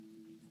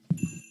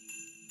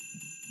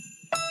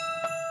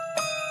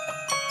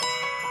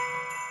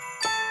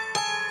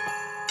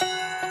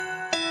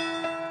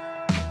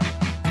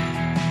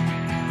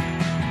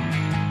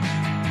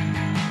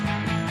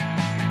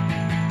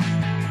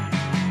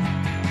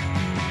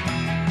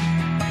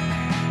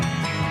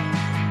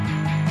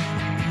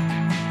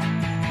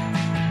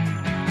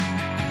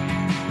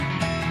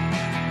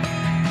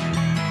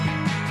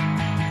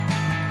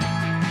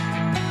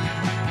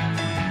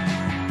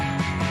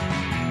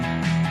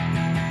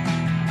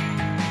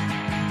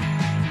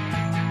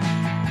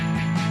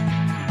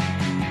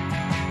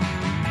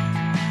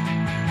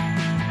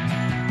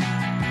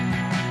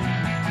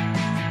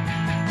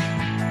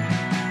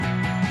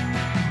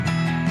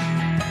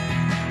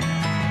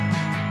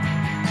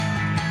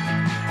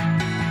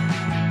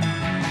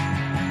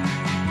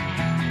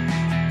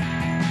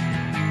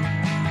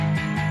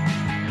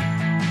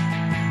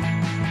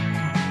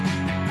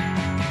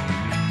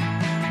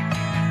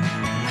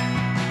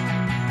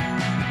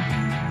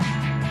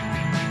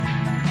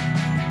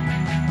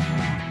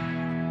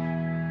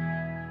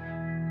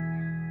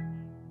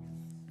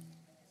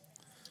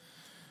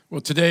Well,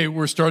 today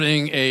we're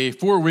starting a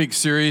 4-week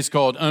series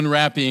called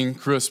Unwrapping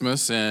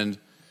Christmas, and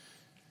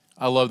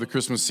I love the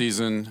Christmas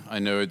season. I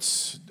know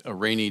it's a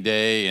rainy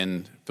day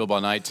and feel by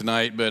night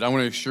tonight, but I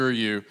want to assure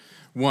you,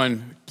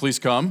 one, please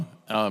come.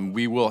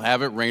 We will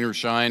have it, rain or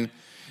shine.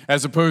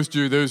 As opposed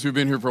to those who've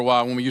been here for a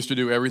while, when we used to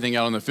do everything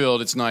out on the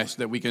field, it's nice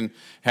that we can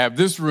have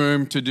this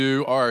room to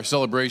do our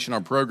celebration,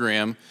 our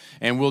program,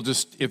 and we'll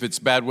just, if it's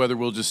bad weather,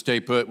 we'll just stay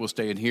put. We'll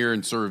stay in here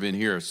and serve in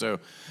here. So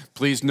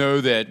please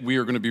know that we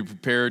are going to be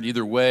prepared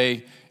either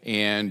way,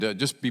 and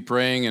just be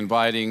praying,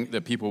 inviting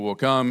that people will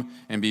come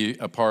and be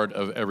a part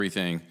of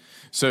everything.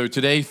 So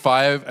today,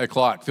 5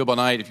 o'clock, field by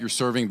night. If you're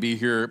serving, be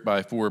here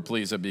by 4,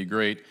 please. That'd be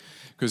great.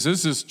 Because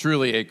this is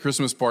truly a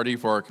Christmas party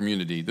for our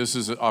community. This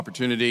is an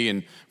opportunity,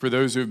 and for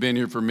those who have been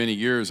here for many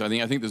years, I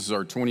think this is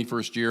our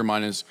 21st year,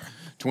 minus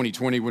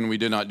 2020 when we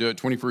did not do it,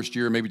 21st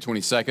year, maybe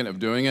 22nd of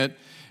doing it.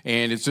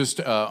 And it's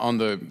just on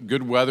the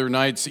good weather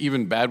nights,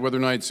 even bad weather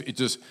nights,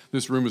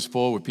 this room is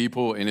full with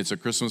people, and it's a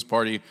Christmas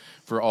party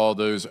for all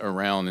those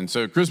around. And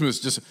so Christmas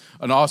is just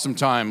an awesome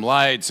time,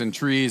 lights and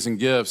trees and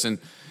gifts. And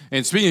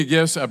speaking of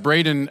gifts,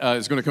 Braden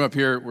is going to come up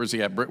here. Where's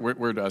he at?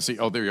 Where do I see?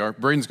 Oh, there you are.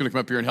 Braden's going to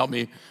come up here and help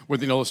me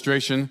with an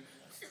illustration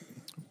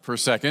for a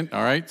second.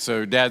 All right.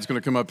 So Dad's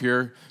going to come up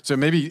here. So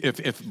maybe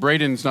if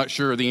Braden's not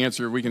sure of the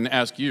answer, we can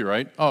ask you,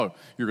 right? Oh,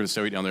 you're going to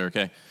stay down there.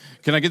 Okay.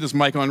 Can I get this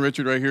mic on,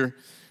 Richard, right here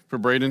for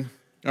Braden?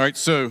 All right.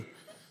 So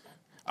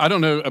I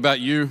don't know about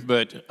you,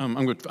 but I'm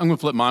going to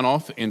flip mine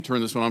off and turn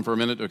this one on for a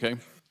minute. Okay.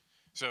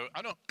 So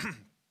I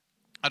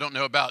don't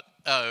know about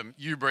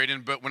you,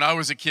 Braden, but when I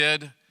was a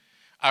kid,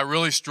 I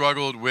really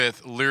struggled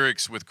with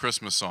lyrics with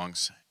Christmas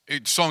songs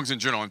in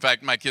general. In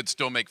fact, my kids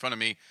still make fun of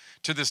me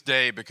to this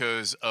day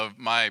because of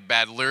my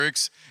bad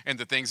lyrics and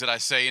the things that I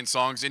say in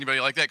songs.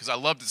 Anybody like that? Because I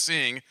love to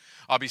sing.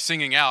 I'll be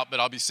singing out, but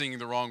I'll be singing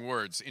the wrong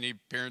words. Any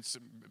parents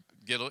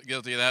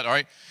guilty of that? All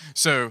right.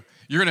 So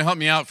you're going to help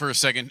me out for a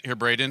second here,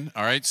 Braden.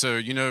 All right. So,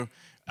 I'm going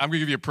to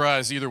give you a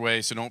prize either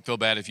way, so don't feel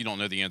bad if you don't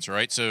know the answer. All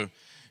right. So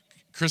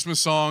Christmas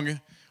song,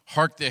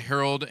 Hark the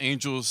Herald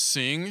Angels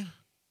Sing.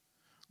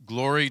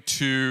 Glory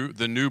to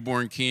the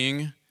newborn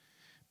King,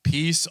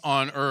 peace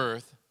on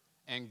earth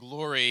and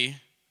glory.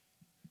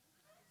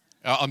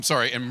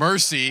 And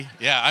mercy.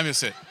 Yeah, I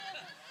miss it.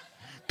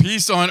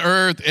 Peace on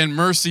earth and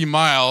mercy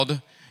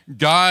mild,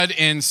 God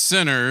and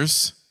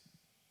sinners.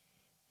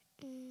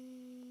 All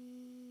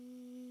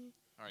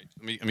right,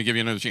 let me give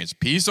you another chance.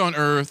 Peace on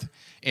earth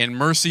and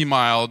mercy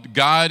mild,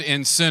 God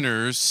and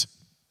sinners.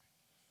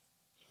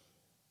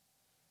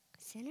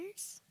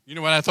 Sinners? You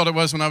know what I thought it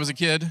was when I was a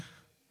kid,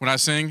 when I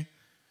sing?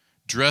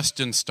 Dressed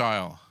in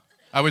style.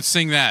 I would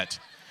sing that.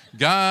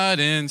 God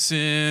and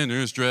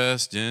sinners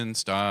dressed in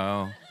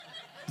style.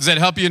 Does that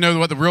help you know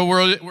what the real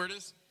word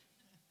is?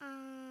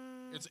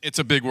 It's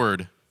a big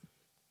word.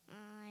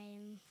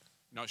 I'm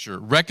not sure.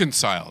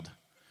 Reconciled.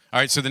 All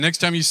right, so the next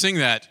time you sing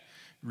that,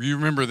 you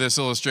remember this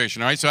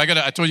illustration. All right, so I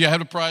told you I have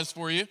a prize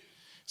for you.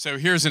 So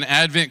here's an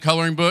Advent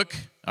coloring book.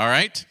 All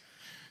right.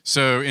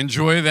 So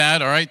enjoy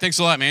that. All right. Thanks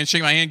a lot, man.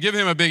 Shake my hand. Give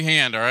him a big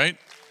hand. All right.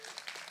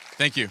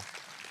 Thank you.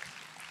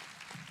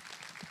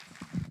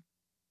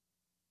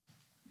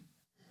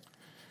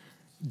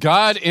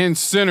 God and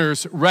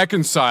sinners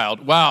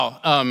reconciled.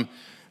 Wow.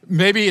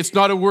 Maybe it's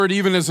not a word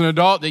even as an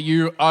adult that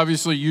you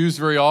obviously use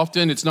very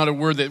often. It's not a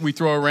word that we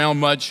throw around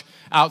much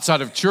outside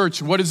of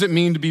church. What does it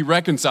mean to be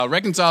reconciled?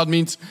 Reconciled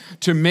means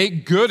to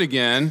make good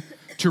again,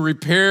 to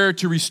repair,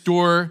 to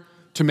restore,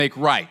 to make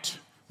right.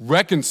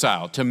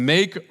 Reconciled, to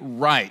make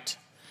right.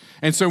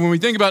 And so when we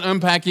think about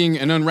unpacking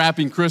and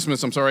unwrapping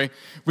Christmas,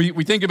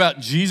 we think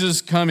about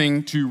Jesus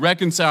coming to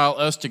reconcile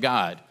us to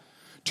God,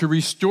 to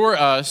restore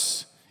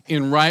us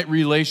in right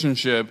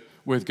relationship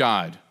with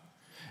God.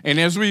 And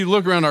as we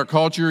look around our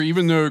culture,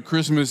 even though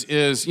Christmas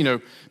is,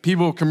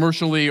 people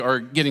commercially are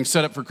getting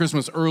set up for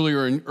Christmas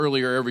earlier and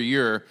earlier every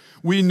year,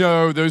 we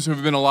know, those who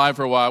have been alive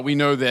for a while, we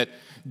know that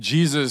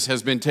Jesus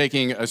has been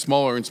taking a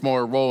smaller and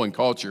smaller role in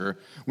culture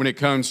when it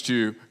comes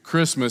to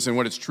Christmas and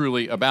what it's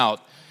truly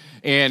about.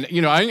 And,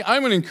 I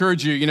want to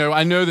encourage you,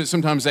 I know that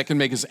sometimes that can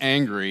make us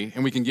angry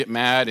and we can get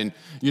mad and,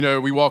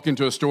 we walk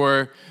into a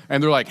store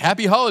and they're like,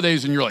 Happy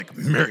Holidays, and you're like,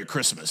 Merry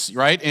Christmas,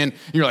 right? And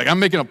you're like, I'm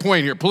making a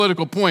point here,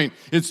 political point.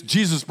 It's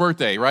Jesus'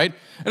 birthday, right?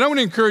 And I want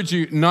to encourage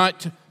you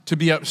not to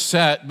be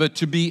upset, but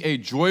to be a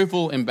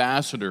joyful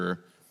ambassador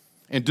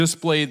and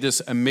display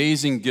this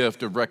amazing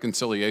gift of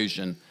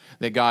reconciliation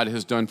that God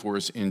has done for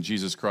us in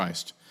Jesus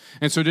Christ.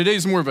 And so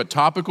today's more of a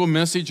topical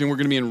message, and we're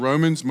going to be in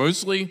Romans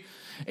mostly.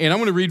 And I'm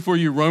going to read for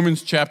you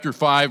Romans chapter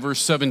 5,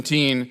 verse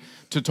 17,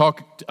 to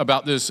talk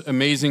about this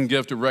amazing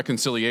gift of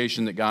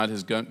reconciliation that God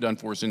has done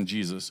for us in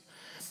Jesus.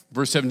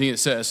 Verse 17, it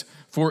says,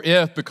 For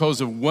if,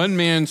 because of one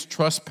man's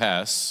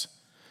trespass,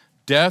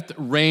 death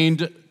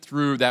reigned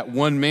through that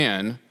one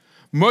man,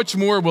 much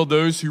more will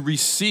those who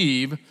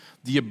receive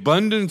the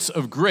abundance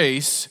of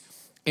grace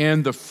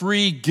and the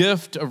free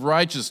gift of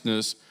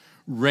righteousness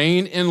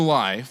reign in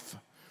life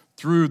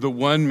through the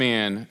one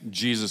man,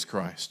 Jesus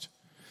Christ.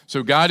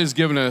 So God has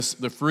given us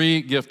the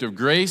free gift of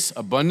grace,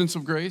 abundance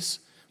of grace.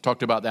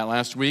 Talked about that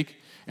last week.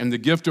 and the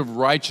gift of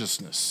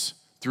righteousness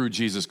through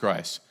Jesus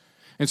Christ.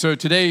 And so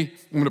today,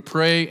 I'm going to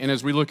pray, and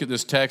as we look at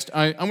this text,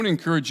 I'm going to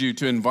encourage you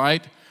to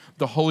invite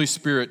the Holy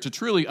Spirit to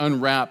truly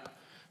unwrap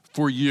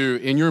for you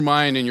in your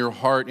mind, in your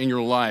heart, in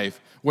your life,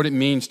 what it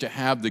means to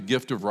have the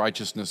gift of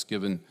righteousness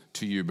given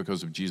to you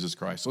because of Jesus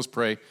Christ. Let's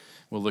pray.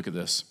 We'll look at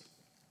this.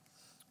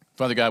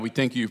 Father God, we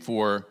thank you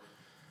for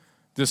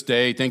this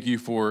day. Thank you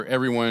for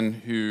everyone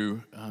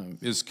who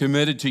is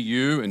committed to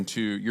you and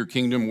to your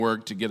kingdom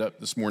work to get up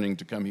this morning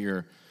to come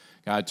here,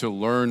 God, to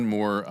learn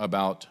more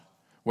about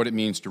what it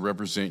means to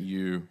represent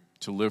you,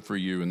 to live for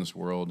you in this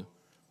world.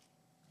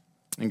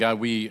 And God,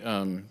 we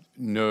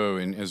know,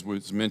 and as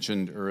was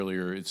mentioned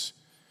earlier,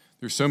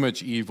 there's so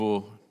much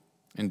evil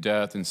and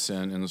death and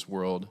sin in this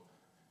world.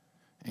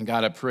 And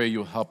God, I pray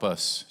you'll help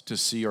us to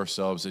see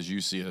ourselves as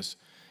you see us,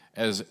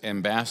 as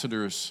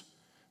ambassadors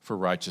for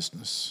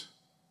righteousness.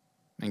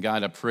 And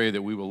God, I pray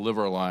that we will live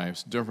our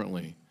lives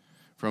differently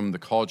from the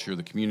culture,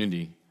 the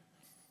community,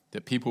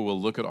 that people will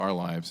look at our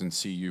lives and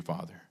see you,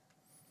 Father,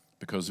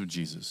 because of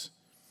Jesus.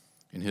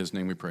 In his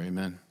name we pray,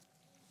 amen.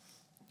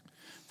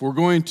 If we're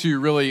going to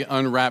really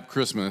unwrap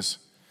Christmas,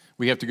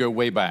 we have to go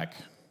way back.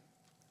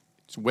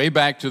 It's way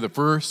back to the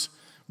first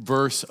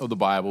verse of the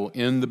Bible,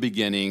 in the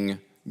beginning,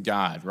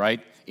 God, right?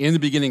 In the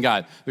beginning,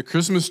 God. The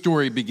Christmas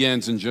story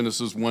begins in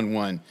Genesis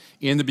 1:1.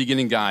 In the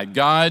beginning, God.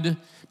 God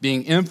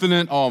being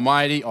infinite,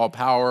 almighty,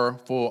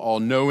 all-powerful,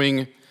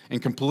 all-knowing,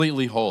 and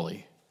completely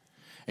holy.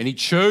 And he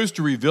chose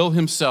to reveal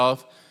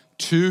himself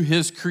to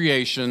his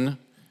creation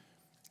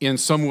in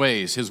some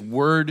ways. His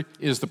word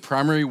is the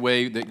primary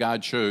way that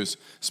God chose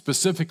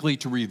specifically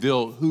to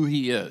reveal who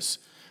he is.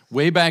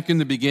 Way back in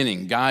the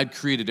beginning, God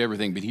created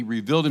everything, but he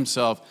revealed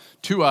himself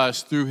to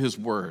us through his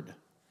word.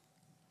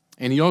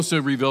 And he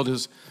also revealed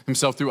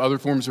himself through other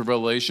forms of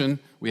revelation.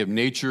 We have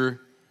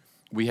nature.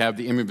 We have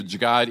the image of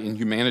God in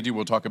humanity.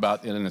 We'll talk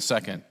about it in a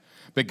second.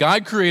 But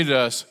God created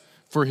us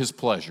for his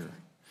pleasure.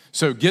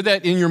 So get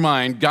that in your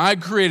mind.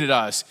 God created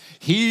us.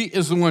 He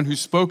is the one who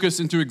spoke us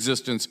into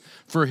existence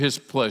for his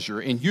pleasure.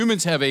 And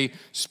humans have a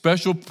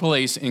special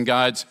place in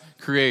God's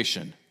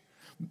creation.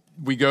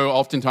 We go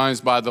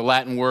oftentimes by the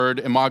Latin word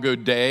imago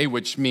Dei,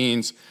 which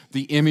means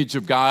the image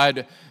of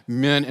God.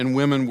 Men and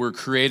women were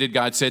created,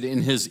 God said,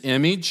 in his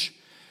image.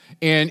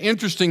 And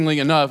interestingly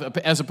enough,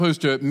 as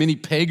opposed to many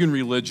pagan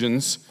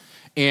religions,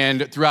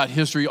 and throughout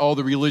history, all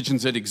the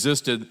religions that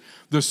existed,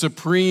 the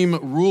supreme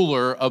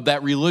ruler of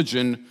that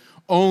religion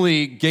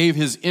only gave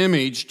his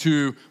image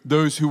to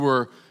those who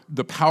were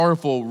the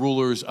powerful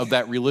rulers of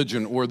that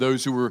religion or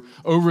those who were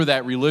over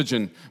that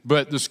religion.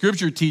 But the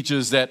scripture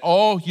teaches that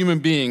all human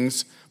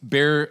beings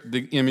bear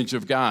the image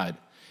of God.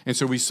 And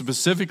so we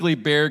specifically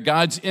bear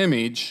God's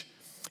image.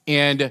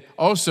 And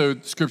also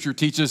scripture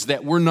teaches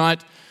that we're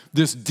not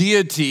this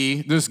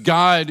deity, this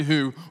God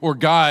who, or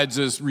gods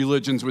as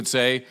religions would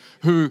say,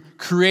 who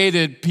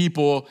created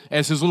people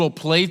as his little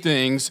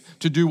playthings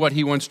to do what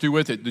he wants to do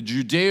with it. The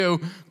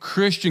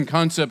Judeo-Christian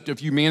concept of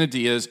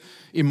humanity is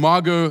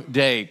imago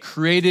Dei,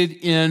 created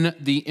in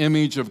the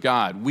image of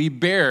God. We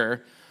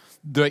bear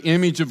the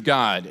image of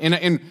God.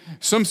 And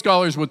some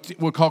scholars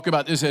will talk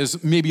about this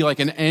as maybe like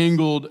an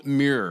angled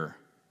mirror.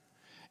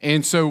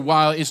 And so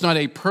while it's not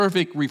a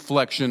perfect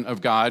reflection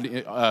of God,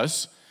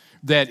 us,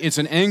 that it's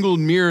an angled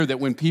mirror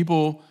that when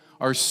people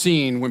are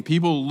seen, when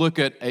people look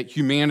at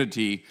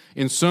humanity,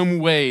 in some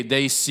way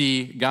they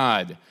see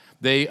God.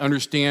 They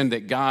understand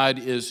that God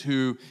is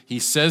who he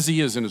says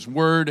he is in his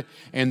word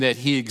and that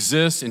he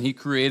exists and he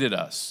created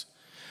us.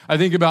 I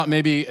think about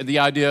maybe the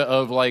idea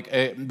of like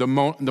the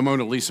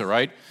Mona Lisa,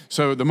 right?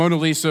 So the Mona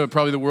Lisa,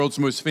 probably the world's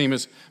most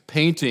famous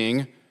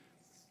painting,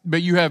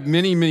 but you have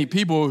many, many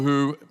people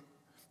who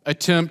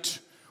attempt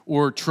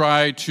or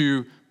try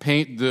to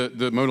paint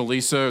the Mona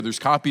Lisa. There's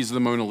copies of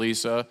the Mona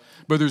Lisa,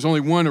 but there's only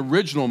one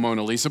original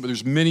Mona Lisa, but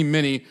there's many,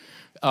 many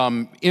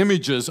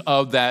images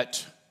of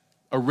that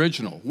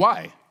original.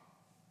 Why?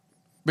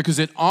 Because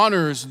it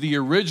honors the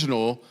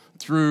original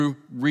through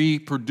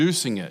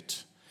reproducing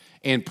it.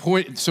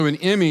 So an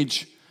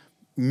image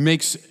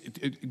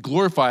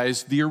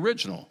glorifies the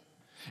original.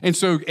 And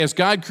so as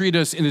God created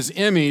us in his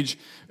image,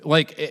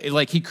 like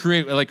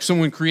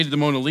someone created the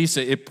Mona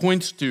Lisa, it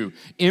points to,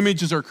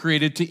 images are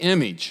created to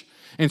image.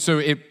 And so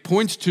it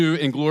points to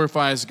and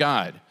glorifies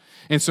God.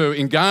 And so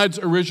in God's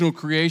original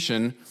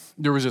creation,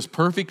 there was this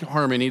perfect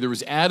harmony. There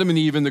was Adam and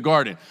Eve in the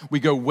garden. We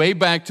go way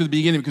back to the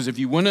beginning because if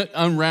you want to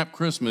unwrap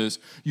Christmas,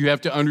 you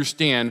have to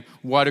understand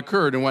what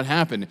occurred and what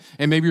happened.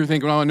 And maybe you're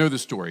thinking, well, I know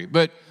this story.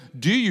 But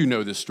do you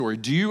know this story?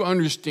 Do you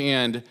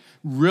understand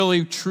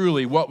really,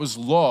 truly what was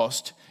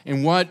lost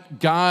and what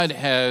God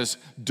has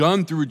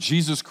done through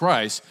Jesus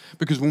Christ?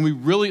 Because when we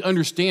really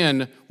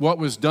understand what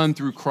was done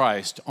through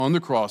Christ on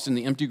the cross in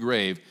the empty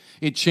grave,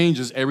 it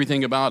changes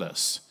everything about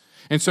us.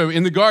 And so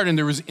in the garden,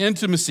 there was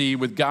intimacy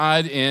with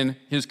God and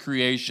his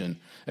creation,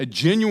 a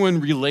genuine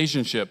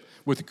relationship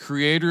with the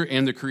creator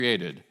and the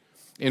created.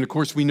 And of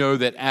course, we know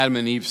that Adam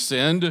and Eve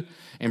sinned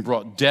and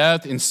brought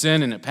death and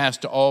sin, and it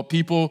passed to all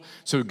people.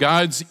 So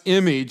God's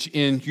image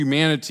in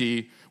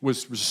humanity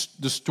was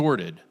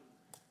distorted.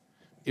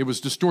 it was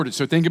distorted.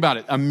 So think about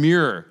it. A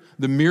mirror.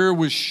 The mirror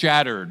was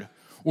shattered,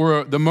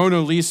 or the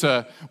Mona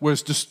Lisa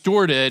was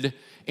distorted,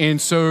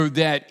 and so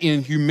that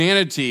in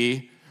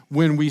humanity,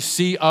 when we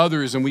see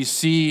others and we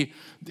see,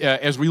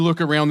 as we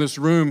look around this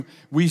room,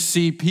 we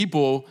see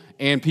people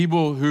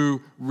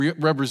who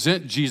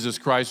represent Jesus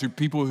Christ,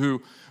 people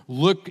who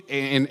look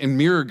and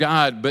mirror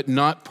God, but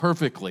not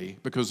perfectly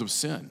because of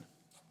sin.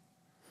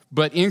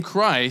 But in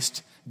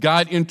Christ,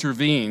 God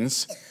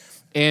intervenes,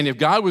 and if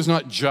God was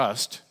not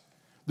just,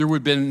 there would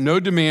have been no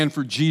demand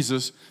for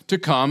Jesus to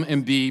come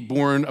and be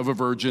born of a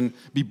virgin,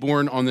 be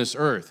born on this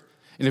earth.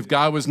 And if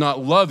God was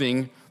not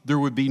loving, there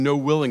would be no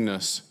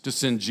willingness to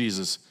send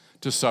Jesus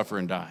to suffer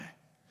and die.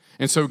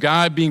 And so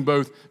God, being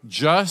both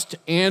just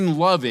and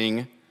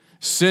loving,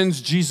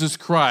 sends Jesus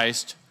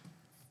Christ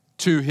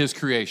to his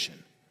creation.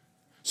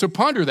 So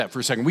ponder that for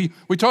a second.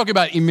 We talk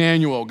about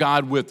Emmanuel,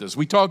 God with us.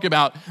 We talk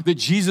about that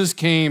Jesus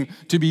came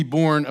to be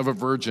born of a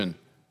virgin.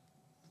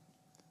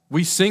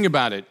 We sing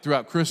about it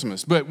throughout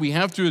Christmas, but we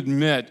have to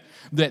admit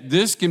that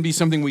this can be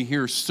something we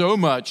hear so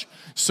much,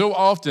 so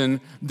often,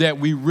 that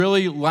we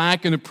really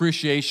lack an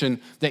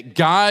appreciation that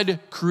God,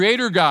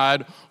 Creator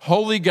God,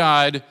 Holy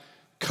God,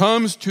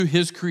 comes to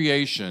his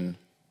creation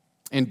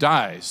and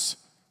dies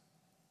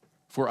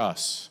for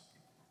us.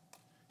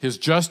 His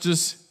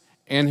justice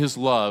and his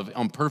love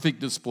on perfect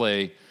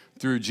display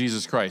through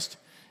Jesus Christ.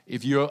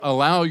 If you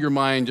allow your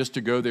mind just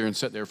to go there and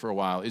sit there for a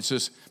while, it's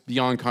just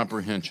beyond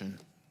comprehension.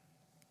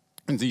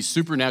 And these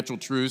supernatural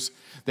truths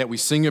that we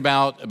sing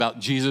about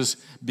Jesus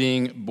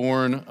being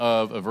born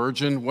of a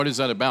virgin, what is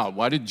that about?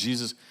 Why did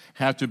Jesus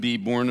have to be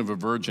born of a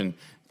virgin,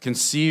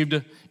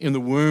 conceived in the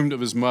womb of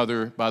his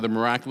mother by the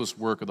miraculous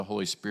work of the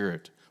Holy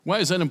Spirit? Why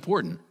is that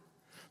important?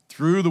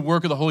 Through the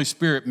work of the Holy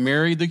Spirit,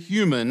 Mary, the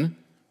human,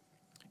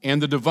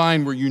 and the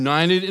divine were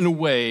united in a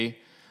way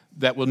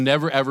that will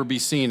never, ever be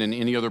seen in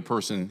any other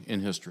person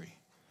in history.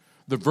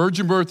 The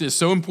virgin birth is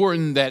so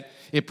important that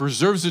it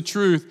preserves the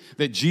truth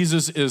that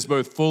Jesus is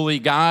both fully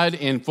God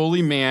and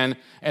fully man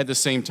at the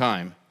same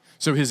time.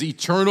 So his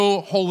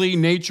eternal, holy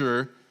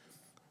nature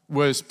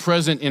was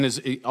present in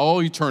his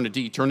all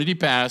eternity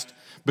past,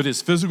 but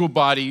his physical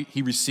body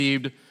he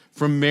received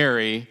from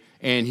Mary,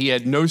 and he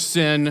had no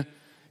sin.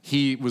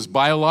 He was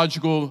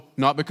biological,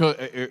 not because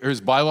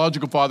his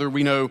biological father,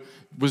 we know,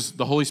 was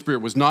the Holy Spirit,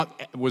 was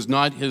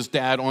not his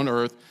dad on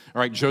earth. All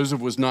right, Joseph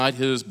was not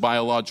his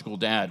biological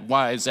dad.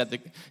 Why is that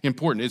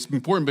important? It's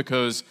important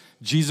because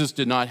Jesus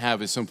did not have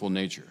a sinful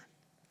nature.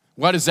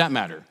 Why does that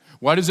matter?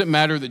 Why does it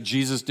matter that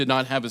Jesus did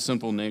not have a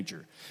sinful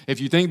nature? If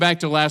you think back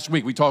to last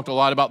week, we talked a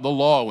lot about the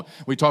law.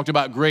 We talked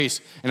about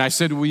grace. And I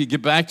said we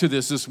get back to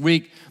this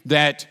week,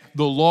 that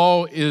the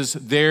law is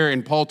there.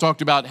 And Paul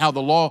talked about how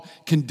the law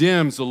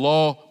condemns, the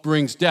law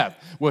brings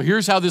death. Well,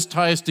 here's how this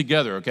ties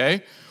together,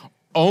 okay?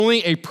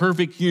 Only a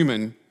perfect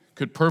human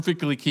could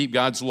perfectly keep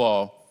God's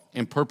law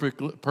and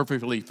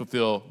perfectly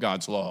fulfill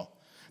God's law,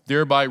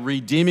 thereby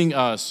redeeming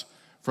us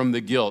from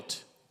the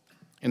guilt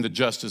and the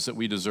justice that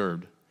we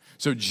deserved.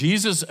 So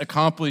Jesus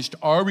accomplished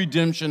our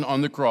redemption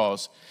on the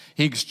cross.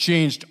 He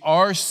exchanged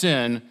our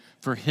sin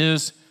for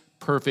his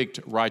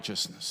perfect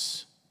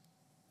righteousness.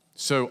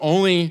 So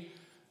only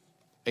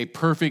a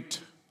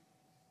perfect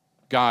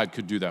God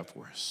could do that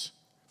for us.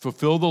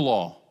 Fulfill the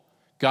law,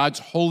 God's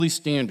holy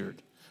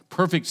standard,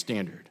 perfect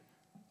standard.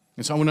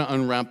 And so I want to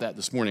unwrap that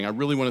this morning. I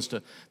really want us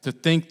to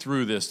think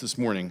through this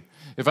morning.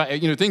 If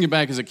thinking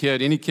back as a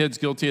kid, any kids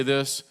guilty of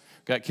this?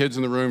 Got kids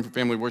in the room for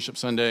Family Worship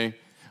Sunday?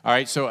 All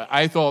right, so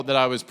I thought that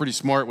I was pretty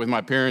smart with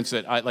my parents,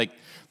 that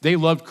they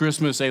loved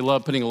Christmas. They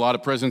loved putting a lot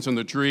of presents on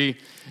the tree.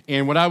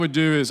 And what I would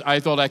do is I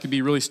thought I could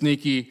be really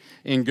sneaky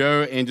and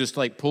go and just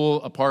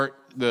pull apart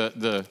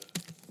the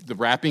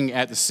wrapping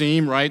at the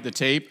seam, right, the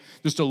tape,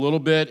 just a little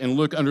bit, and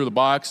look under the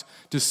box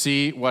to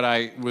see what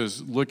I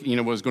was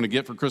was going to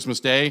get for Christmas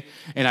Day.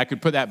 And I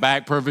could put that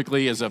back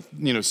perfectly as a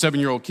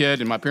 7-year-old kid,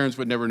 and my parents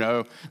would never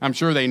know. I'm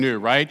sure they knew,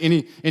 right?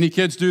 Any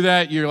kids do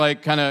that? You're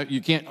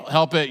you can't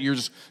help it. You're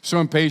just so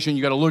impatient.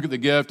 You got to look at the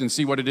gift and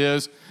see what it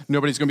is.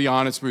 Nobody's going to be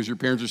honest because your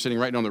parents are sitting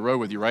right down the road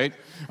with you, right?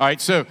 All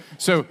right, so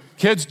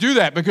kids do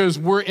that because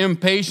we're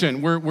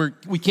impatient.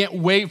 We can't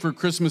wait for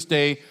Christmas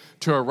Day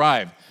to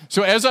arrive.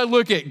 So as I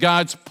look at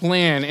God's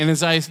plan, and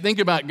as I think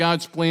about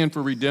God's plan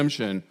for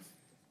redemption,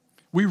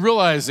 we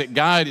realize that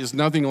God is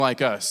nothing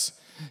like us.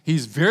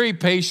 He's very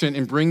patient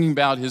in bringing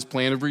about his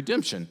plan of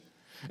redemption.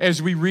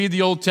 As we read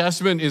the Old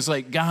Testament, it's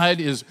like God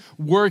is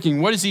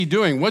working. What is he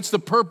doing? What's the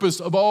purpose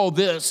of all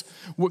this?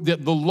 The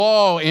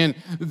law and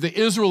the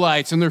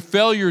Israelites and their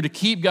failure to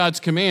keep God's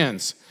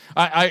commands.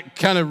 I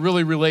kind of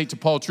really relate to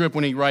Paul Tripp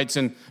when he writes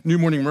in New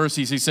Morning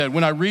Mercies. He said,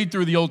 when I read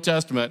through the Old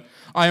Testament,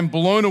 I am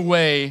blown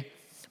away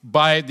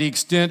by the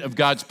extent of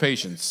God's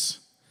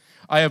patience.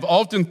 I have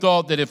often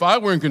thought that if I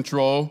were in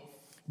control,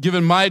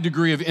 given my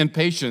degree of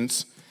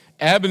impatience,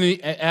 Adam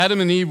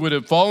and Eve would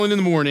have fallen in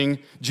the morning,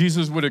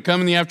 Jesus would have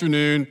come in the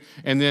afternoon,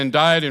 and then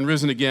died and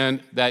risen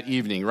again that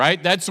evening,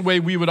 right? That's the way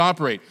we would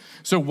operate.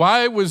 So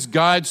why was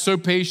God so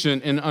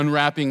patient in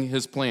unwrapping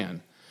his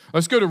plan?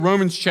 Let's go to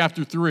Romans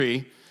chapter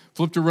 3.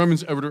 Flip to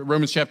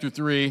Romans chapter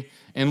 3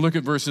 and look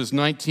at verses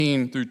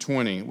 19 through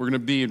 20. We're going to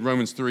be in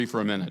Romans 3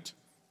 for a minute.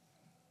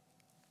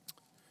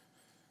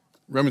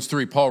 Romans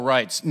 3, Paul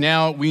writes,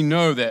 "Now we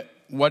know that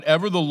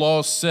whatever the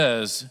law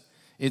says,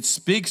 it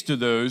speaks to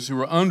those who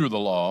are under the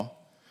law,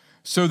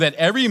 so that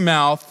every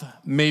mouth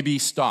may be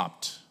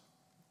stopped,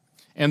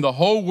 and the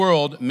whole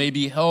world may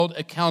be held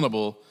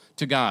accountable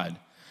to God.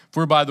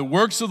 For by the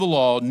works of the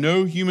law,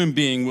 no human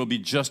being will be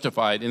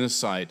justified in his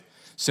sight,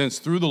 since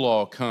through the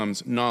law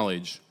comes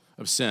knowledge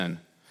of sin."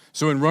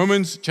 So in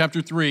Romans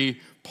chapter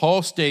 3,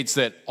 Paul states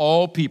that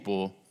all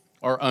people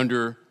are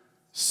under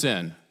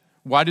sin.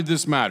 Why did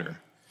this matter?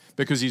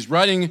 Because he's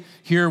writing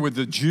here with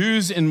the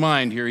Jews in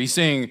mind here. He's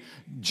saying,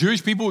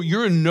 Jewish people,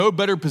 you're in no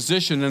better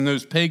position than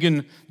those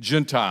pagan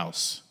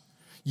Gentiles.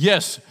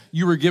 Yes,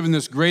 you were given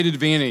this great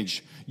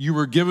advantage. You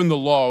were given the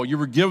law. You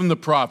were given the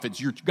prophets.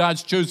 You're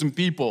God's chosen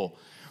people.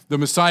 The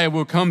Messiah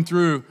will come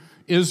through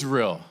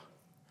Israel.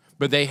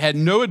 But they had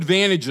no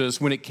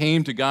advantages when it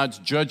came to God's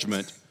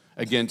judgment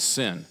against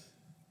sin.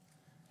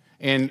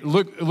 And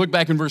look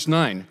back in verse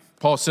 9.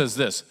 Paul says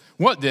this,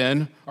 "What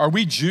then? Are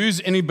we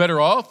Jews any better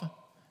off?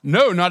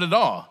 No, not at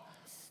all.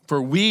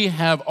 For we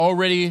have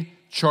already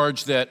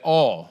charged that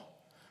all,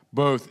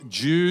 both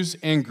Jews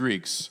and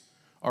Greeks,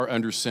 are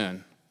under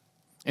sin."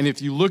 And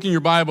if you look in your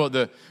Bible at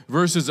the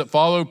verses that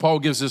follow, Paul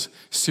gives this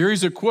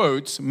series of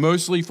quotes,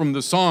 mostly from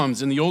the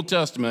Psalms in the Old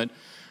Testament,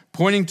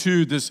 pointing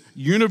to this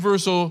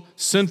universal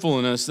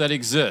sinfulness that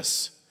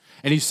exists.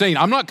 And he's saying,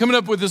 I'm not coming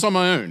up with this on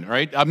my own,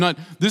 right?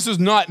 This is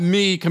not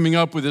me coming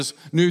up with this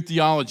new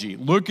theology.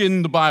 Look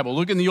in the Bible,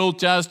 look in the Old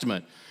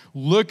Testament.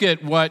 Look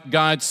at what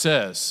God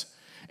says.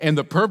 And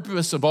the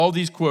purpose of all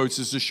these quotes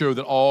is to show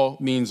that all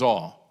means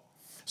all.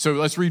 So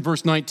let's read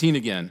verse 19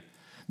 again.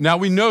 "Now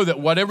we know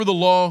that whatever the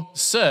law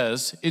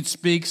says, it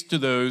speaks to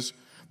those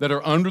that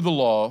are under the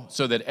law,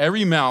 so that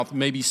every mouth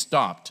may be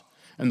stopped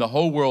and the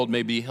whole world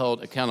may be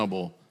held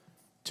accountable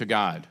to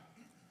God."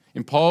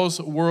 In Paul's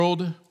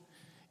world,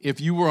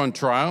 if you were on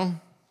trial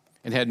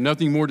and had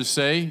nothing more to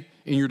say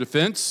in your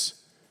defense,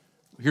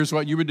 here's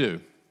what you would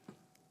do.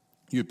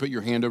 You would put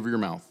your hand over your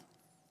mouth.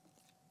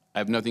 I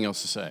have nothing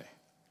else to say.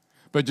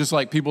 But just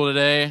like people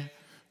today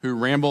who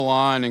ramble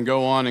on and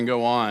go on and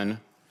go on,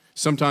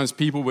 sometimes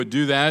people would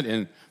do that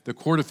and the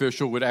court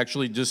official would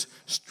actually just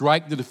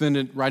strike the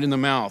defendant right in the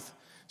mouth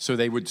so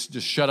they would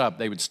just shut up.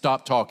 They would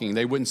stop talking.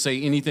 They wouldn't say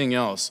anything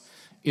else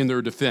in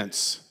their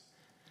defense.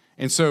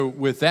 And so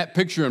with that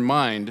picture in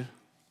mind,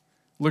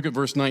 look at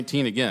verse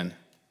 19 again.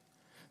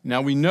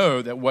 "Now we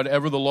know that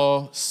whatever the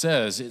law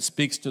says, it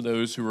speaks to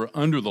those who are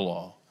under the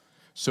law,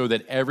 so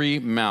that every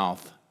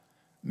mouth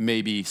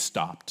may be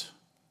stopped."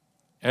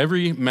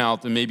 Every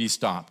mouth may be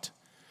stopped.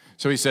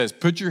 So he says,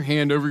 put your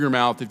hand over your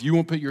mouth. If you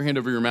won't put your hand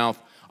over your mouth,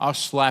 I'll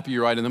slap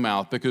you right in the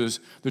mouth, because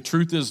the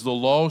truth is the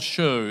law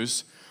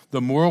shows,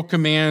 the moral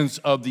commands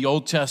of the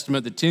Old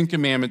Testament, the 10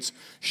 Commandments,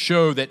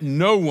 show that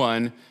no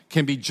one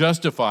can be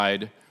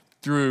justified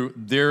through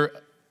their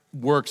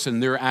works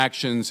and their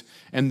actions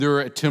and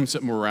their attempts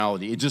at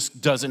morality. It just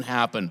doesn't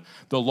happen.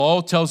 The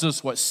law tells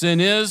us what sin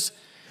is,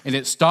 and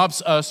it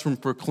stops us from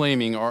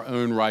proclaiming our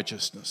own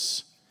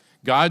righteousness.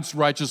 God's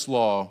righteous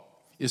law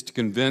is to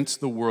convince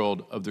the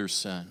world of their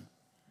sin.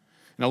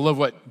 And I love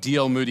what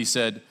D.L. Moody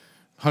said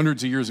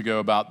hundreds of years ago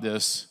about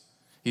this.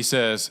 He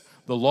says,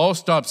 "The law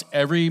stops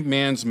every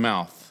man's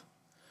mouth.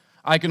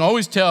 I can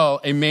always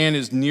tell a man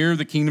is near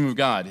the kingdom of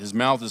God. His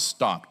mouth is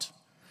stopped.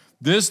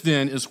 This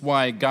then is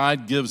why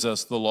God gives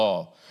us the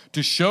law,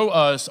 to show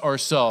us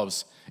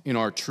ourselves in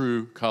our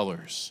true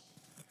colors."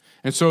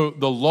 And so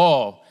the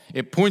law,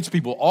 it points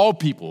people, all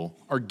people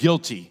are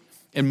guilty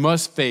and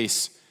must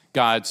face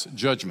God's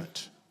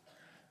judgment.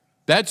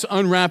 That's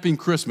unwrapping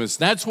Christmas.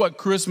 That's what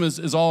Christmas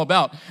is all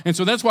about. And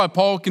so that's why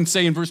Paul can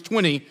say in verse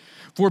 20,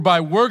 "For by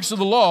works of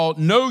the law,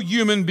 no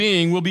human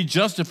being will be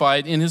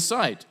justified in his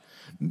sight,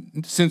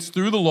 since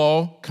through the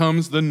law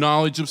comes the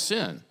knowledge of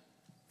sin."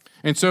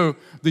 And so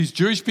these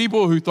Jewish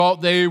people who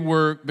thought they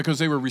were, because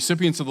they were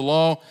recipients of the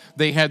law,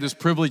 they had this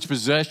privileged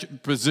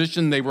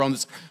position, they were on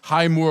this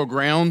high moral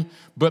ground.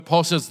 But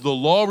Paul says the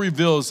law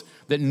reveals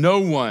that no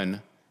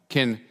one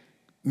can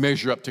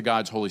measure up to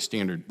God's holy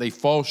standard. They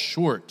fall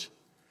short.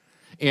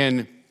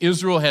 And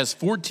Israel has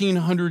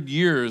 1,400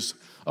 years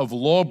of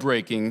law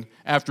breaking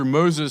after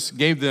Moses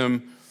gave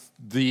them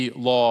the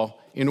law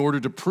in order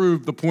to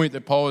prove the point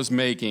that Paul is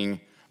making,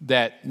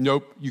 that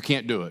nope, you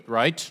can't do it,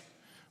 right?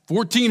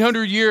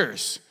 1,400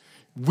 years.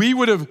 We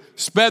would have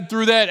sped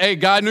through that. Hey,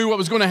 God knew what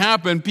was going to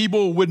happen.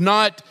 People would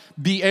not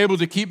be able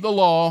to keep the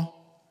law.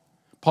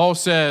 Paul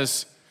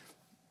says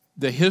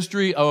the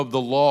history of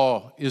the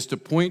law is to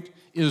point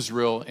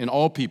Israel, and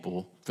all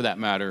people for that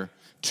matter,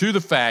 to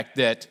the fact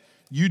that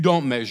you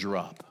don't measure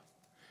up.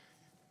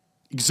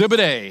 Exhibit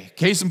A,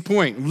 case in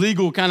point,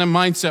 legal kind of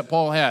mindset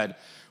Paul had.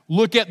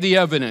 Look at the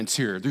evidence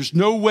here. There's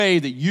no way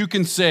that you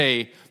can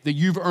say that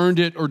you've earned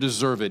it or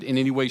deserve it in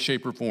any way,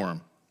 shape, or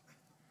form.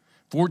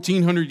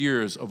 1,400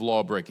 years of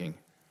law breaking.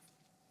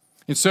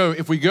 And so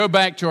if we go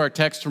back to our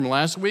text from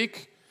last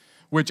week,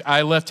 which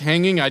I left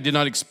hanging, I did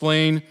not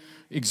explain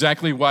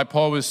exactly why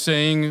Paul was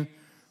saying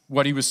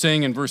what he was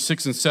saying in verse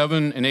 6 and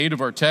 7 and 8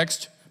 of our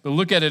text, but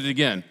look at it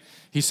again.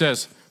 He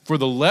says, for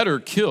the letter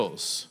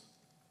kills,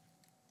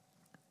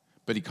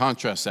 but he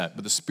contrasts that,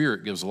 but the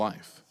Spirit gives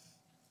life.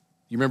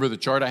 You remember the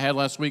chart I had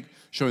last week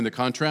showing the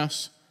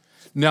contrast?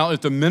 Now,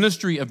 if the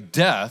ministry of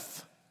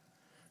death,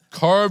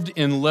 carved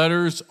in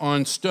letters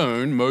on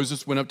stone,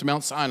 Moses went up to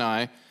Mount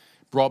Sinai,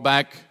 brought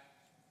back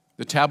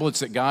the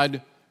tablets that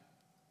God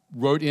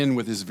wrote in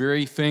with his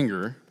very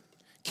finger,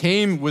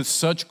 came with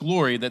such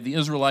glory that the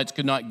Israelites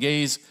could not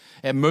gaze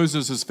at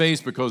Moses'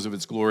 face because of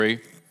its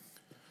glory,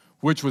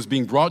 which was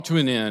being brought to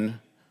an end,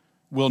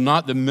 will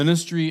not the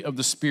ministry of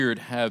the Spirit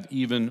have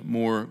even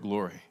more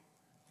glory?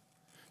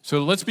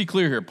 So let's be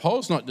clear here.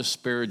 Paul's not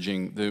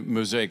disparaging the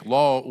Mosaic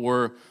law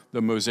or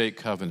the Mosaic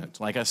covenant.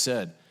 Like I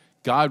said,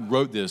 God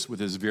wrote this with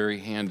his very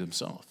hand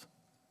himself.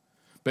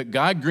 But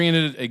God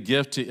granted a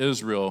gift to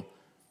Israel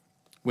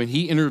when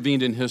he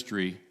intervened in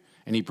history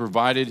and he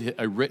provided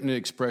a written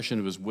expression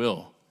of his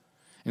will.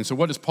 And so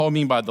what does Paul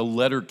mean by the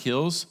letter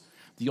kills?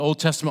 The Old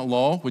Testament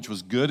law, which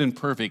was good and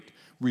perfect,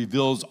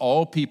 reveals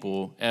all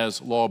people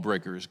as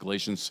lawbreakers,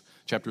 Galatians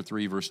chapter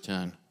 3, verse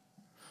 10.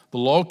 The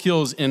law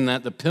kills in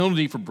that the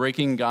penalty for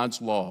breaking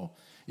God's law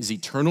is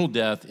eternal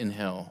death in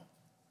hell.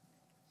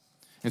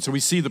 And so we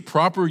see the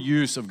proper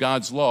use of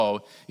God's law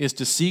is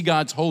to see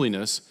God's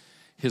holiness,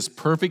 his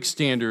perfect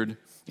standard,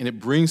 and it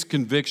brings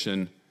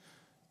conviction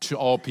to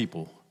all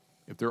people,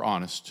 if they're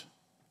honest.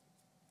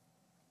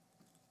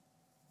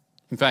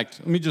 In fact,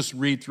 let me just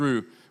read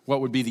through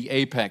what would be the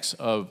apex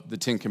of the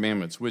Ten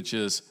Commandments,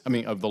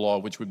 of the law,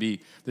 which would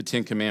be the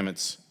Ten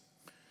Commandments.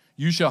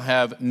 You shall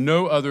have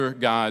no other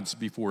gods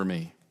before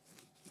me.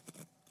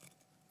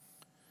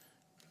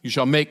 You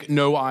shall make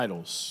no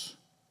idols.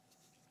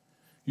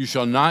 You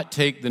shall not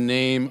take the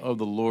name of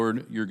the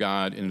Lord your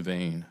God in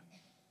vain.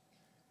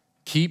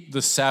 Keep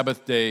the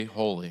Sabbath day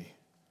holy.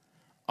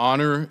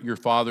 Honor your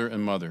father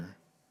and mother.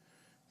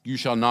 You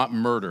shall not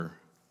murder.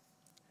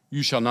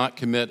 You shall not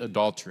commit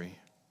adultery.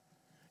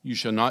 You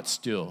shall not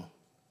steal.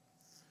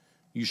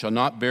 You shall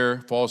not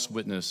bear false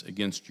witness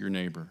against your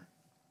neighbor.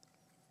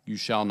 You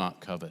shall not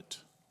covet.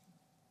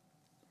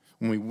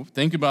 When we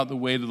think about the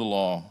weight of the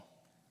law,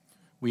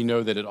 we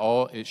know that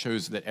it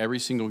shows that every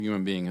single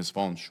human being has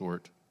fallen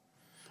short.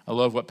 I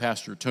love what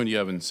Pastor Tony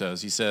Evans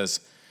says. He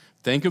says,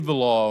 think of the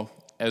law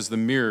as the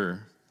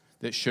mirror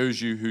that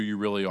shows you who you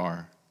really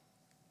are.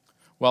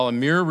 While a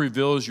mirror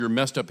reveals your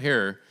messed up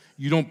hair,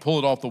 you don't pull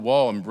it off the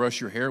wall and brush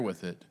your hair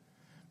with it.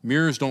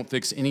 Mirrors don't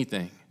fix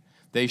anything.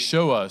 They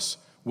show us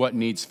what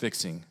needs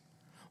fixing.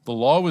 The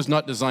law was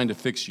not designed to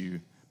fix you,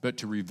 but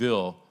to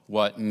reveal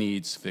what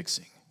needs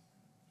fixing.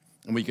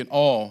 And we can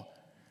all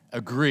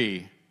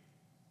agree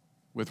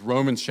with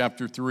Romans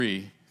chapter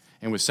 3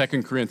 and with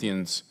 2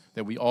 Corinthians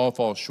that we all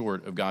fall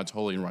short of God's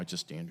holy and righteous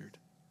standard.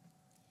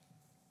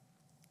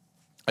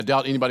 I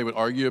doubt anybody would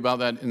argue about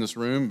that in this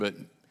room, but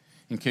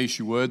in case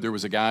you would, there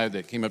was a guy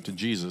that came up to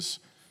Jesus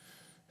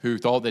who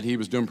thought that he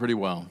was doing pretty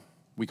well.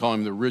 We call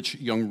him the rich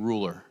young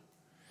ruler.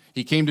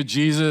 He came to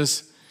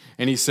Jesus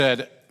and he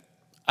said,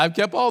 I've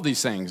kept all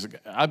these things.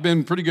 I've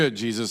been pretty good,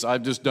 Jesus.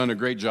 I've just done a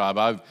great job.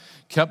 I've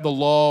kept the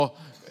law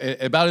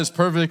about as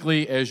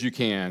perfectly as you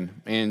can.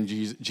 And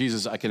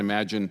Jesus, I can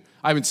imagine,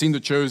 I haven't seen The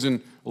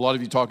Chosen. A lot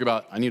of you talk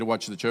about, I need to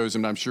watch The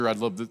Chosen, but I'm sure I'd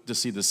love to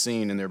see the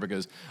scene in there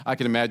because I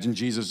can imagine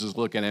Jesus is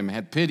looking at him,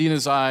 had pity in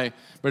his eye,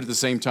 but at the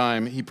same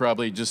time, he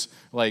probably just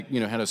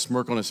had a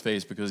smirk on his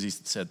face because he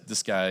said,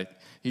 this guy,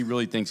 he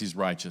really thinks he's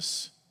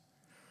righteous.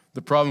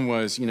 The problem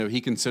was,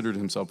 he considered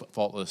himself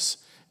faultless.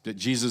 That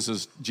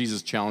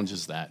Jesus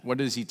challenges that. What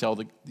does he tell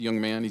the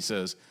young man? He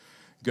says,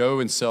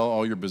 go and sell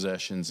all your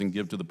possessions and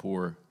give to the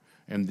poor,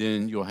 and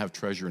then you'll have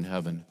treasure in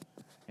heaven.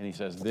 And he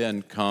says,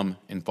 then come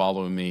and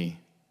follow me.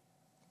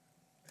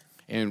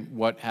 And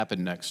what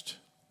happened next?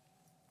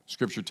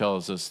 Scripture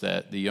tells us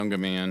that the younger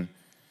man,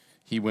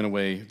 he went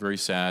away very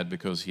sad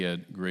because he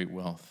had great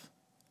wealth.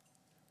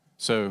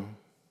 So,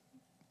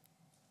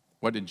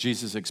 what did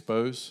Jesus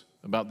expose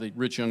about the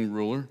rich young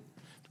ruler?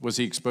 Was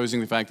he exposing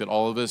the fact that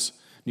all of us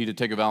need to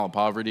take a vow of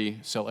poverty,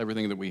 sell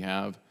everything that we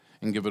have,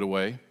 and give it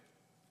away?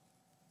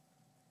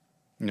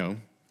 No.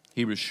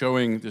 He was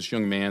showing this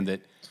young man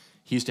that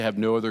he's to have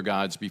no other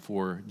gods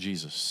before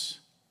Jesus.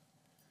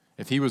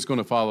 If he was going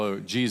to follow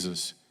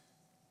Jesus,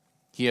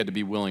 he had to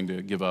be willing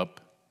to give up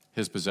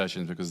his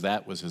possessions because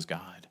that was his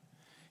God.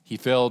 He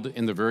failed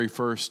in the very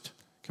first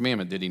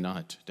commandment, did he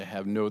not? To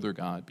have no other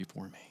God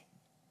before me.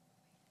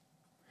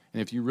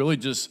 And if you really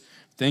just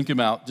think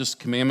about just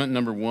commandment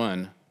number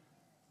 1,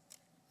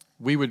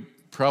 we would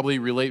probably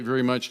relate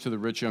very much to the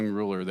rich young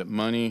ruler, that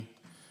money,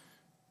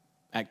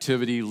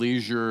 activity,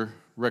 leisure,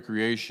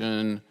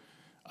 recreation,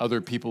 other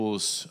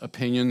people's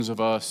opinions of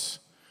us,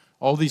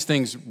 all these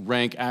things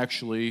rank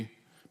actually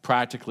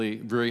practically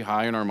very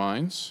high in our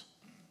minds.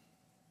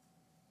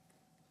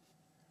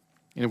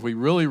 And if we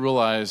really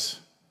realize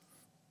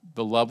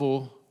the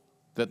level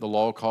that the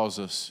law calls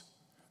us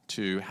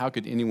to, how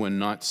could anyone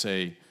not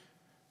say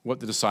what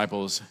the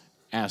disciples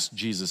asked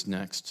Jesus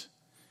next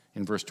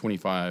in verse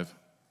 25?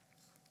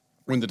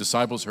 When the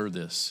disciples heard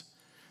this,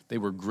 they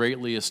were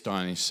greatly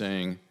astonished,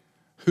 saying,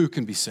 "Who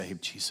can be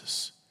saved,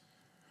 Jesus?"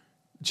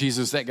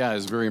 Jesus, that guy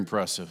is very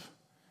impressive.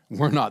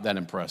 We're not that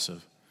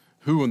impressive.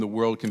 Who in the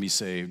world can be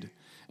saved?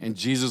 And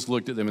Jesus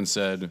looked at them and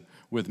said,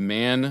 "With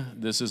man,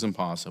 this is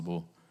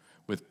impossible.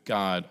 With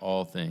God,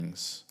 all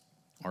things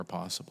are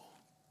possible."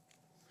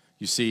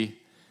 You see,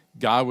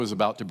 God was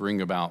about to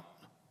bring about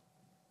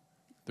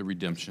the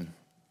redemption,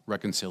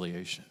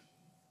 reconciliation.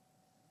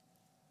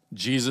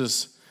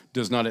 Jesus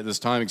does not at this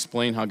time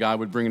explain how God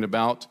would bring it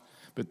about,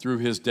 but through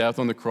his death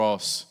on the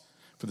cross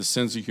for the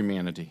sins of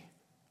humanity,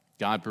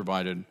 God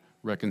provided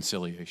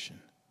reconciliation.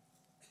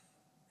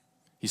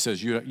 He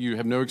says, you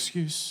have no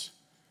excuse.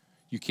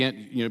 You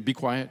can't, be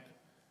quiet.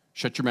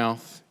 Shut your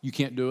mouth. You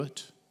can't do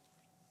it.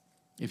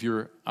 If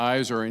your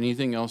eyes are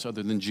anything else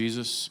other than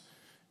Jesus,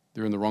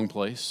 they're in the wrong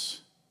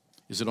place.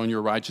 Is it on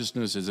your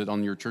righteousness? Is it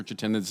on your church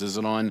attendance? Is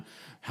it on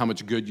how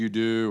much good you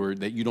do or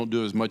that you don't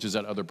do as much as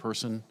that other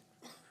person?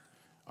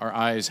 Our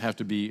eyes have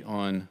to be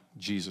on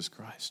Jesus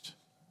Christ.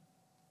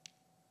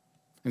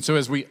 And so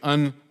as we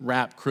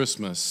unwrap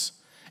Christmas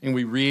and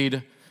we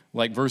read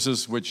like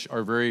verses which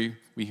are we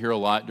hear a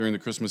lot during the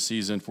Christmas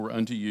season, "For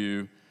unto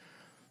you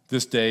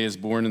this day is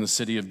born in the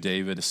city of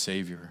David a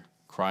Savior,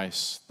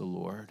 Christ the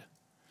Lord."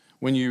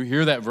 When you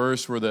hear that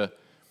verse for the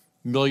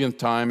millionth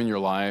time in your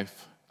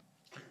life,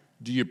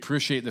 do you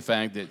appreciate the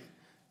fact that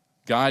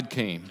God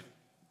came?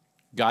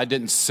 God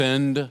didn't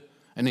send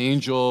an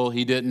angel.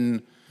 He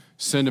didn't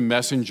send a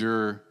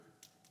messenger.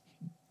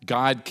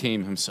 God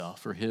came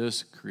himself for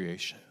his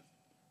creation.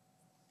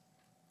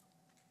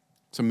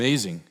 It's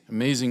amazing,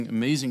 amazing,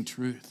 amazing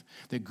truth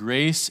that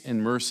grace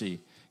and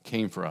mercy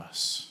came for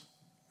us.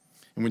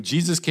 And when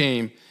Jesus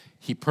came,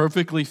 he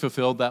perfectly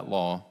fulfilled that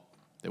law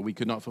that we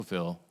could not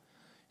fulfill.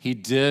 He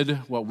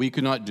did what we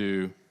could not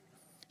do.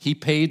 He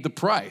paid the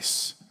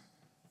price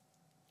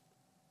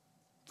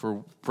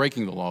for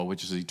breaking the law,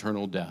 which is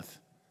eternal death.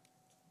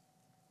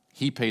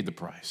 He paid the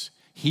price.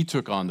 He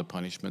took on the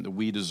punishment that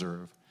we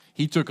deserve.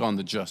 He took on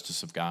the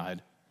justice of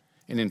God,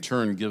 and in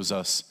turn gives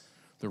us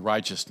the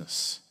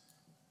righteousness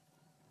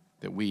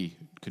that we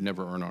could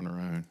never earn on our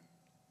own.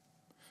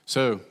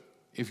 So,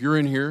 if you're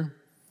in here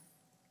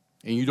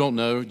and you don't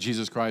know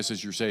Jesus Christ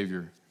as your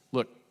Savior,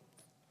 look,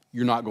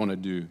 you're not going to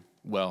do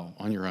well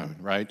on your own,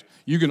 right?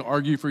 You can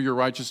argue for your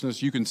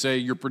righteousness. You can say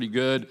you're pretty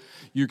good.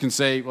 You can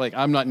say, like,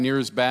 I'm not near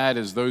as bad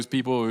as those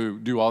people who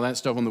do all that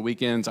stuff on the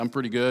weekends. I'm a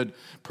pretty good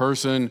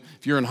person.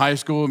 If you're in high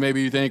school,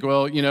 maybe you think,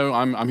 well,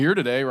 I'm here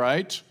today,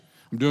 right?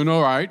 I'm doing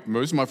all right.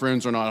 Most of my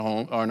friends are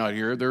not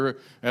here. They're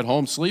at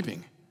home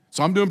sleeping.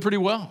 So I'm doing pretty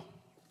well.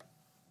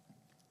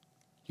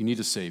 You need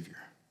a Savior.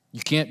 You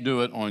can't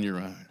do it on your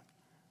own.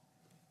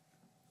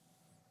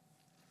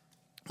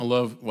 I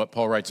love what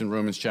Paul writes in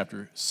Romans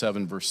chapter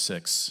 7, verse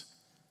 6.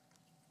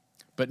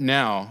 But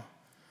now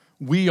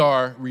we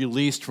are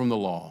released from the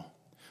law.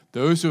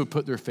 Those who have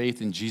put their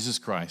faith in Jesus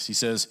Christ, he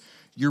says,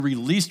 you're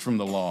released from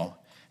the law,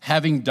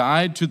 having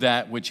died to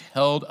that which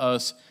held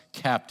us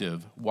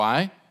captive.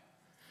 Why?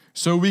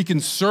 So we can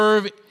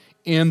serve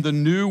in the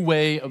new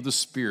way of the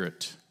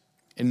Spirit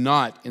and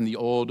not in the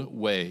old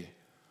way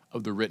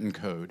of the written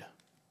code.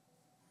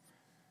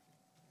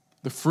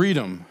 The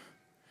freedom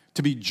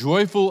to be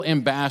joyful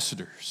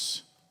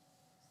ambassadors.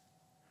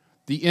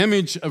 The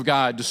image of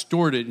God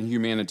distorted in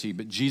humanity,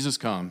 but Jesus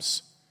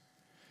comes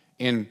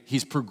and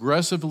he's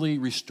progressively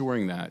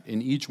restoring that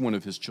in each one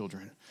of his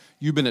children.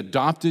 You've been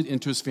adopted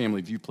into his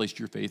family if you placed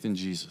your faith in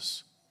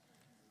Jesus.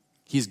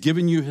 He's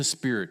given you his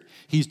Spirit.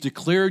 He's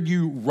declared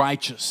you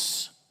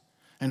righteous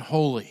and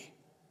holy.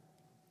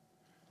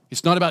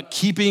 It's not about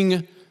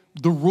keeping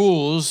the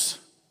rules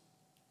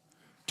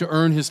to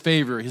earn his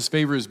favor. His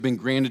favor has been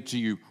granted to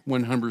you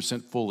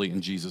 100% fully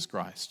in Jesus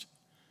Christ,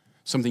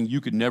 something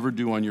you could never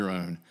do on your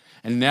own.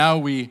 And now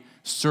we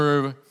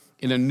serve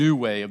in a new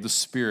way of the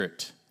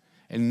Spirit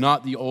and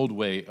not the old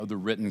way of the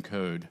written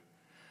code.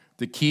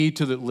 The key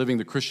to living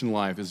the Christian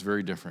life is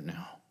very different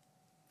now.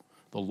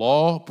 The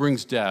law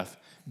brings death.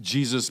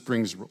 Jesus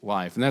brings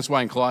life. And that's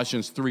why in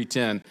Colossians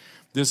 3:10,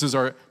 this is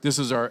our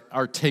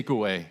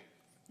takeaway,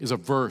 is a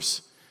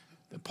verse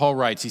that Paul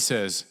writes. He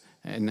says,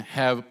 and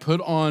have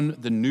put on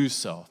the new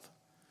self,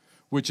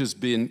 which has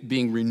been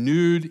being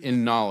renewed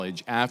in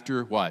knowledge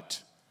after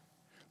what?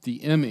 The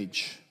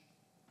image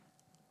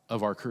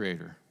of our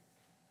Creator.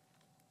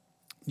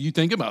 You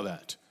think about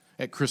that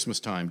at Christmas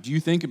time. Do you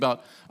think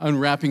about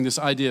unwrapping this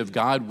idea of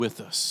God with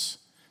us,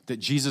 that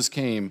Jesus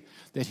came,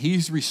 that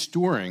he's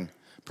restoring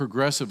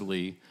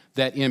progressively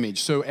that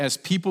image. So as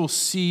people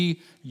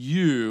see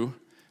you,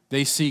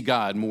 they see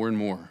God more and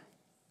more.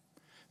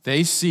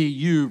 They see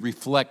you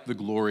reflect the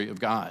glory of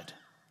God.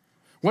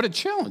 What a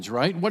challenge,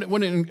 right? What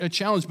a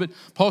challenge. But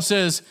Paul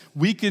says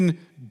we can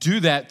do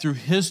that through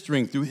his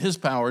strength, through his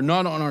power,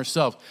 not on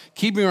ourselves,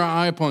 keeping our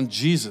eye upon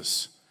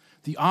Jesus,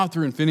 the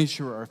author and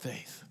finisher of our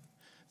faith.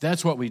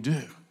 That's what we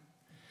do.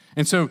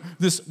 And so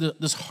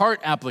this heart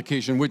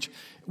application, which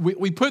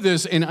we put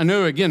this, and I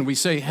know, again, we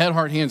say head,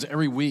 heart, hands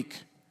every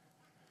week.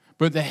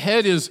 But the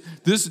head is,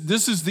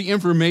 this is the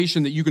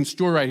information that you can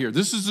store right here.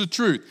 This is the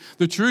truth.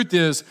 The truth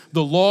is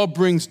the law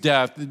brings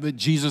death, but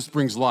Jesus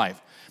brings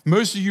life.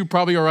 Most of you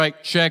probably are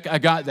like, check, I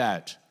got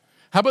that.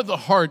 How about the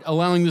heart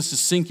allowing this to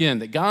sink in,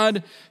 that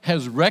God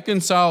has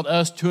reconciled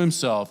us to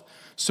himself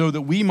so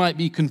that we might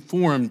be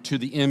conformed to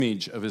the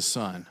image of his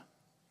Son?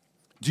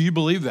 Do you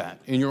believe that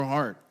in your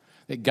heart?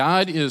 That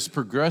God is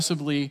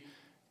progressively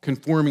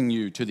conforming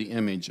you to the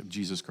image of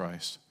Jesus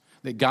Christ?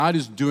 That God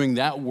is doing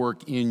that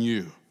work in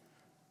you,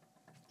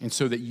 and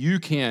so that you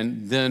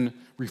can then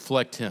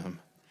reflect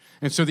him.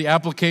 And so the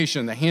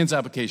application, the hands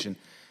application,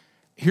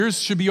 here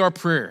should be our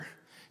prayer.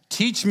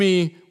 Teach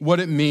me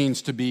what it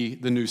means to be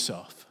the new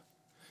self.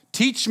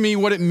 Teach me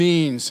what it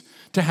means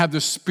to have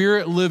the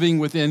Spirit living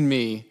within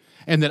me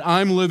and that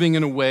I'm living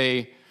in a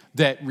way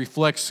that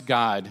reflects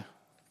God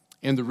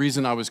and the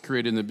reason I was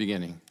created in the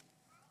beginning.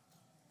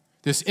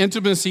 This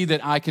intimacy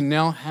that I can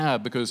now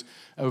have because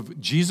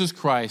of Jesus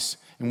Christ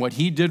and what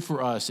he did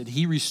for us, that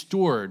he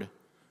restored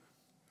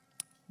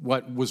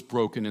what was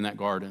broken in that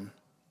garden.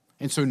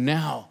 And so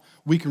now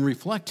we can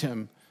reflect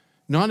him,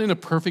 not in a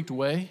perfect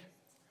way,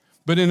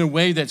 but in a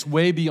way that's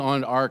way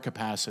beyond our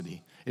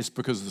capacity. It's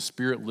because the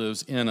Spirit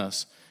lives in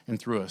us and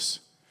through us.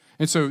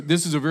 And so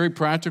this is a very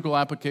practical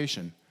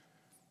application.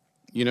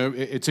 You know,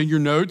 it's in your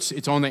notes,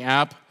 it's on the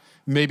app.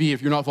 Maybe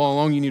if you're not following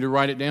along, you need to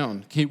write it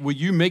down. Will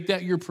you make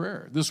that your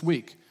prayer this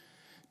week?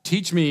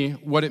 Teach me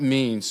what it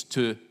means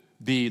to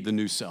be the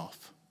new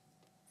self.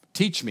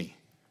 Teach me.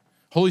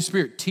 Holy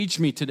Spirit, teach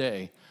me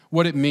today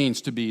what it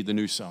means to be the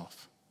new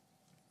self.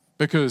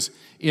 Because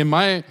in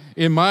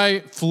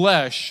my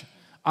flesh,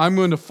 I'm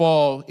going to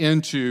fall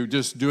into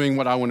just doing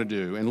what I want to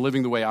do and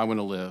living the way I want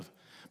to live.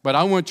 But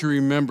I want to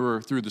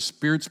remember through the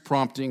Spirit's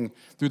prompting,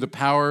 through the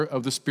power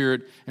of the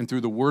Spirit, and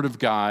through the Word of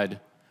God,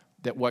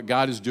 that what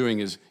God is doing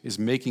is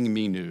making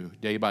me new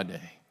day by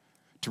day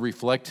to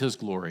reflect his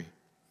glory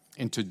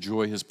and to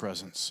enjoy his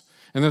presence.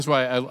 And that's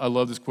why I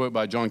love this quote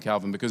by John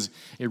Calvin, because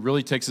it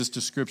really takes us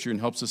to Scripture and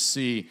helps us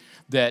see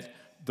that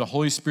the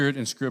Holy Spirit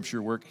and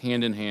Scripture work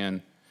hand in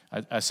hand.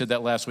 I said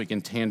that last week,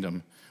 in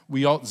tandem.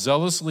 We ought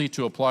zealously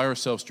to apply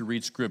ourselves to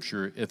read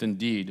Scripture if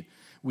indeed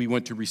we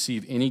want to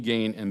receive any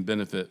gain and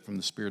benefit from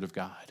the Spirit of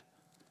God.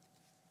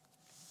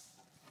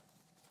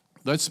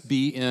 Let's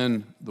be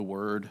in the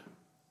Word,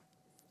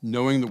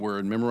 knowing the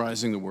Word,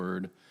 memorizing the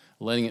Word,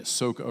 letting it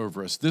soak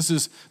over us. This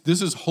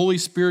is Holy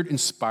Spirit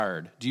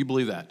inspired. Do you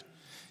believe that?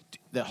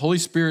 That Holy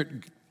Spirit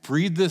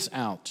breathed this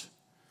out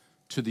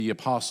to the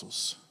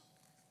apostles,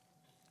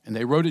 and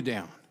they wrote it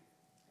down.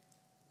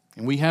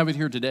 And we have it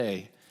here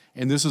today,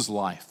 and this is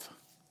life.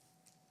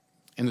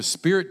 And the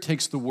Spirit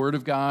takes the Word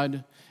of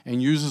God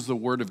and uses the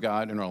Word of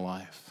God in our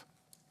life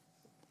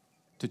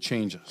to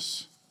change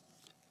us.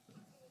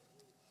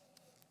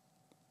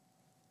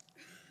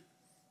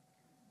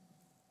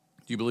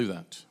 Do you believe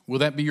that? Will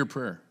that be your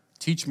prayer?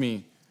 Teach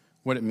me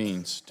what it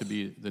means to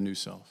be the new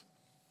self.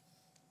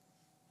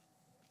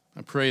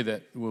 I pray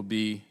that it will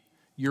be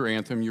your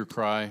anthem, your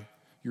cry,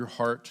 your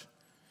heart,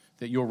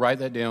 that you'll write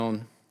that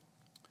down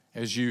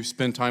as you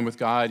spend time with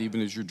God,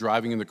 even as you're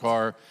driving in the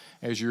car,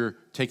 as you're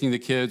taking the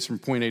kids from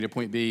point A to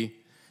point B.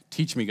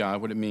 Teach me, God,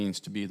 what it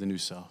means to be the new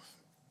self.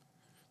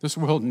 This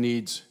world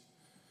needs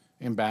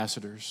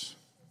ambassadors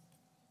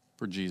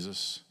for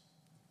Jesus.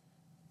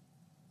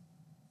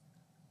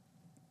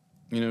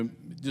 You know,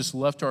 just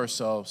left to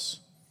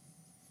ourselves,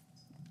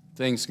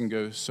 things can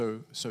go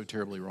so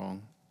terribly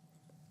wrong.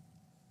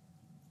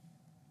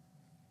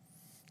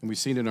 And we've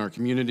seen it in our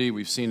community,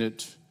 we've seen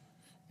it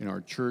in our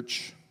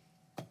church,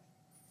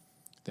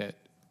 that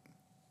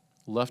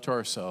left to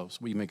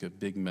ourselves, we make a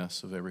big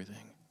mess of everything.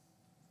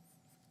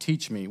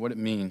 Teach me what it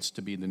means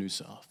to be the new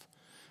self.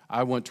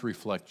 I want to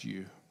reflect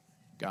you,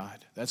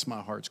 God. That's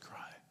my heart's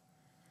cry.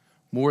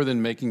 More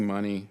than making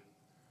money,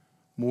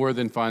 more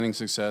than finding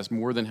success,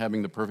 more than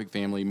having the perfect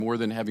family, more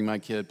than having my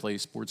kid play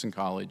sports in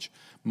college,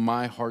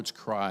 my heart's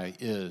cry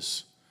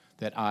is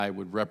that I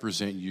would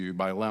represent you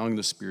by allowing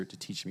the Spirit to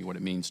teach me what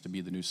it means to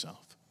be the new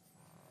self.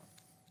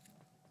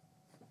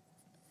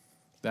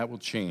 That will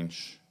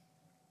change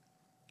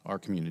our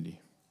community.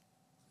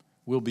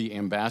 We'll be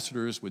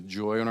ambassadors with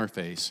joy on our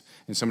face.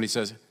 And somebody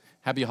says,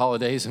 happy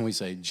holidays, and we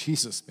say,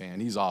 Jesus, man,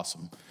 he's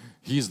awesome.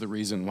 He's the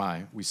reason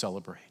why we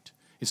celebrate.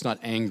 It's not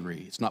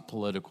angry. It's not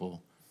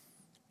political.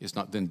 It's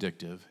not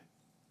vindictive.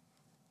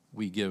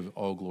 We give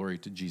all glory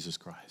to Jesus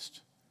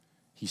Christ.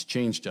 He's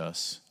changed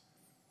us,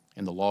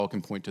 and the law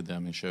can point to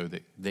them and show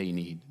that they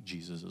need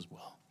Jesus as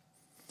well.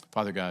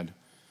 Father God,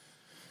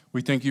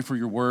 we thank you for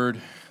your word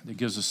that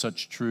gives us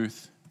such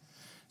truth.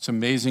 It's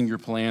amazing your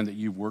plan that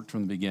you've worked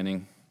from the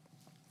beginning.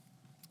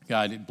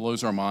 God, it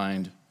blows our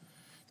mind.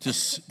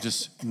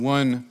 Just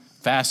one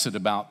facet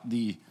about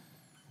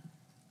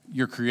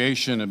your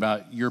creation,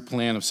 about your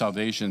plan of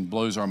salvation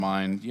blows our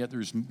mind. Yet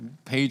there's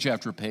page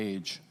after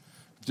page,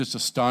 just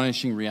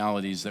astonishing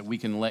realities that we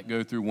can let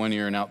go through one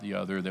ear and out the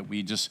other, that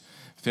we just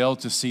fail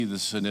to see the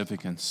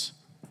significance.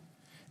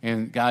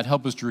 And God,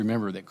 help us to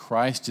remember that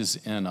Christ is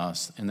in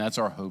us, and that's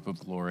our hope of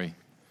glory.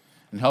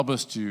 and help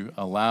us to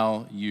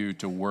allow you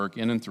to work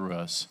in and through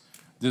us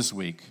this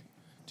week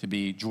to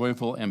be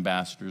joyful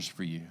ambassadors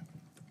for you.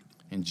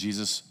 In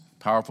Jesus'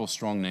 powerful,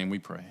 strong name we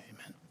pray.